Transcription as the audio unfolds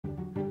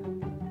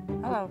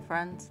Hello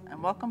friends,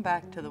 and welcome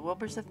back to the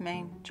Wilburs of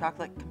Maine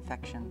Chocolate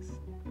Confections.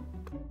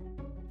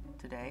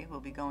 Today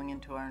we'll be going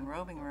into our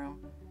enrobing room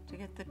to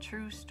get the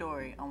true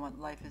story on what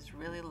life is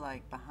really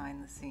like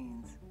behind the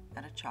scenes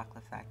at a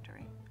chocolate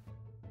factory.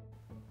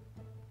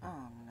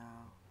 Oh no,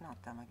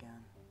 not them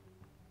again.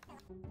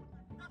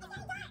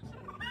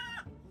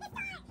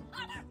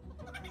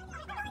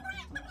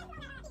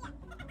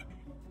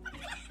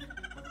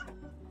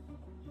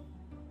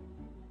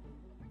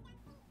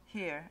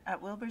 Here at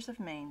Wilburs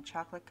of Maine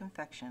Chocolate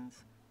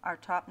Confections, our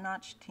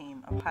top-notch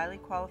team of highly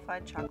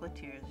qualified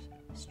chocolatiers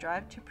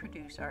strive to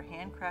produce our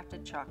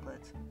handcrafted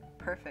chocolates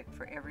perfect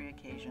for every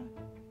occasion.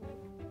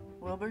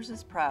 Wilburs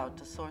is proud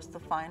to source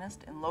the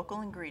finest in local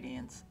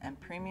ingredients and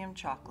premium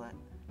chocolate,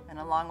 and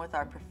along with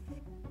our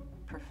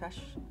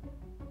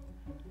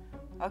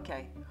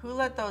Okay, who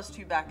let those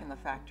two back in the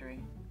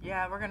factory?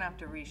 Yeah, we're gonna have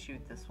to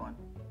reshoot this one.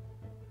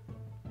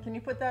 Can you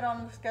put that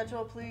on the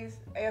schedule, please?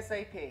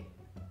 ASAP.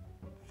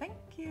 Thank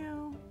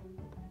you.